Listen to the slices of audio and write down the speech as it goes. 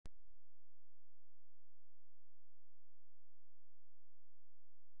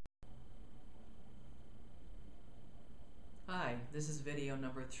Hi, this is video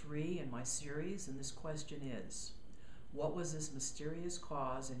number 3 in my series, and this question is, what was this mysterious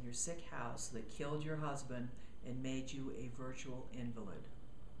cause in your sick house that killed your husband and made you a virtual invalid?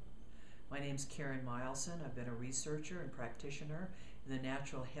 My name's Karen Mileson. I've been a researcher and practitioner in the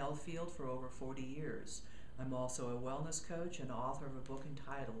natural health field for over 40 years. I'm also a wellness coach and author of a book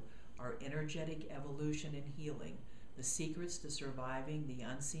entitled Our Energetic Evolution and Healing: The Secrets to Surviving the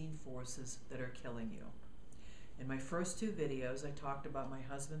Unseen Forces That Are Killing You. In my first 2 videos, I talked about my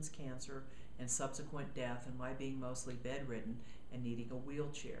husband's cancer and subsequent death and my being mostly bedridden and needing a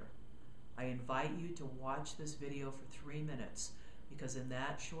wheelchair. I invite you to watch this video for 3 minutes because in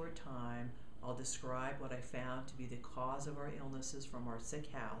that short time, I'll describe what I found to be the cause of our illnesses from our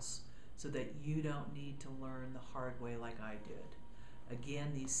sick house so that you don't need to learn the hard way like I did.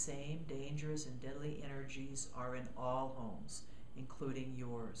 Again, these same dangerous and deadly energies are in all homes, including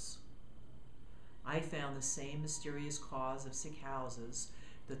yours. I found the same mysterious cause of sick houses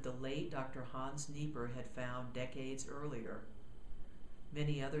that the late Dr. Hans Nieper had found decades earlier.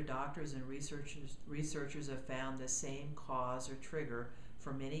 Many other doctors and researchers have found the same cause or trigger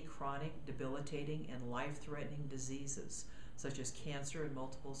for many chronic, debilitating, and life-threatening diseases, such as cancer and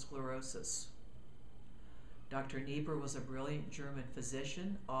multiple sclerosis. Dr. Nieper was a brilliant German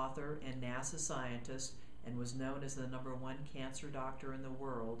physician, author, and NASA scientist, and was known as the #1 cancer doctor in the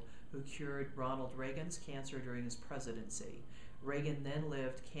world who cured Ronald Reagan's cancer during his presidency. Reagan then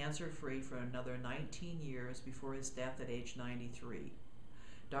lived cancer-free for another 19 years before his death at age 93.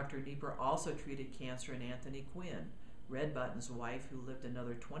 Dr. Nieper also treated cancer in Anthony Quinn, Red Button's wife, who lived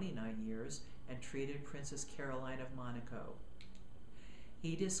another 29 years, and treated Princess Caroline of Monaco.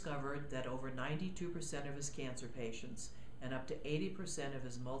 He discovered that over 92% of his cancer patients and up to 80% of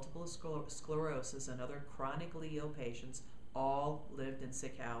his multiple sclerosis and other chronically ill patients all lived in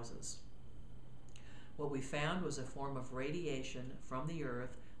sick houses. What we found was a form of radiation from the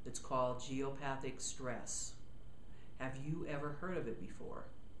earth that's called geopathic stress. Have you ever heard of it before?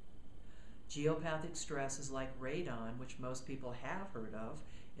 Geopathic stress is like radon, which most people have heard of,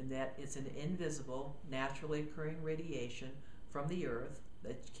 in that it's an invisible, naturally occurring radiation from the earth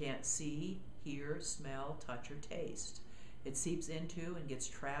that you can't see, hear, smell, touch, or taste. It seeps into and gets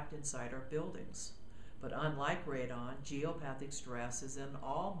trapped inside our buildings. But unlike radon, geopathic stress is in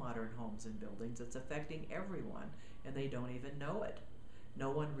all modern homes and buildings. It's affecting everyone, and they don't even know it.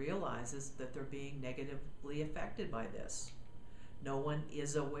 No one realizes that they're being negatively affected by this. No one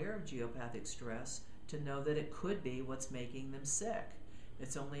is aware of geopathic stress to know that it could be what's making them sick.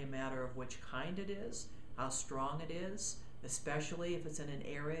 It's only a matter of which kind it is, how strong it is, especially if it's in an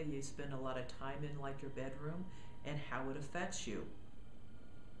area you spend a lot of time in, like your bedroom, and how it affects you.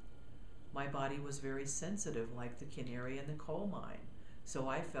 My body was very sensitive, like the canary in the coal mine, so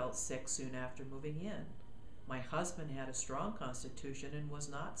I felt sick soon after moving in. My husband had a strong constitution and was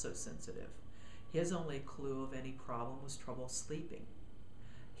not so sensitive. His only clue of any problem was trouble sleeping.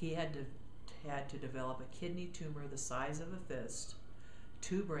 He had to develop a kidney tumor the size of a fist,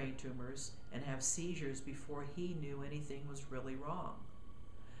 2 brain tumors, and have seizures before he knew anything was really wrong.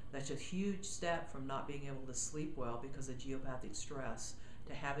 That's a huge step from not being able to sleep well because of geopathic stress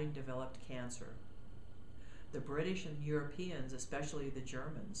to having developed cancer. The British and Europeans, especially the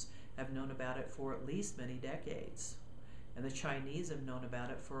Germans, have known about it for at least many decades. And the Chinese have known about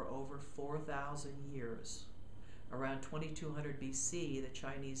it for over 4,000 years. Around 2200 BC, the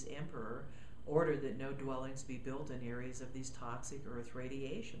Chinese emperor ordered that no dwellings be built in areas of these toxic earth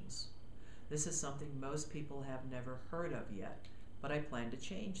radiations. This is something most people have never heard of yet, but I plan to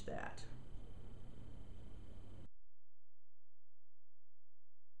change that.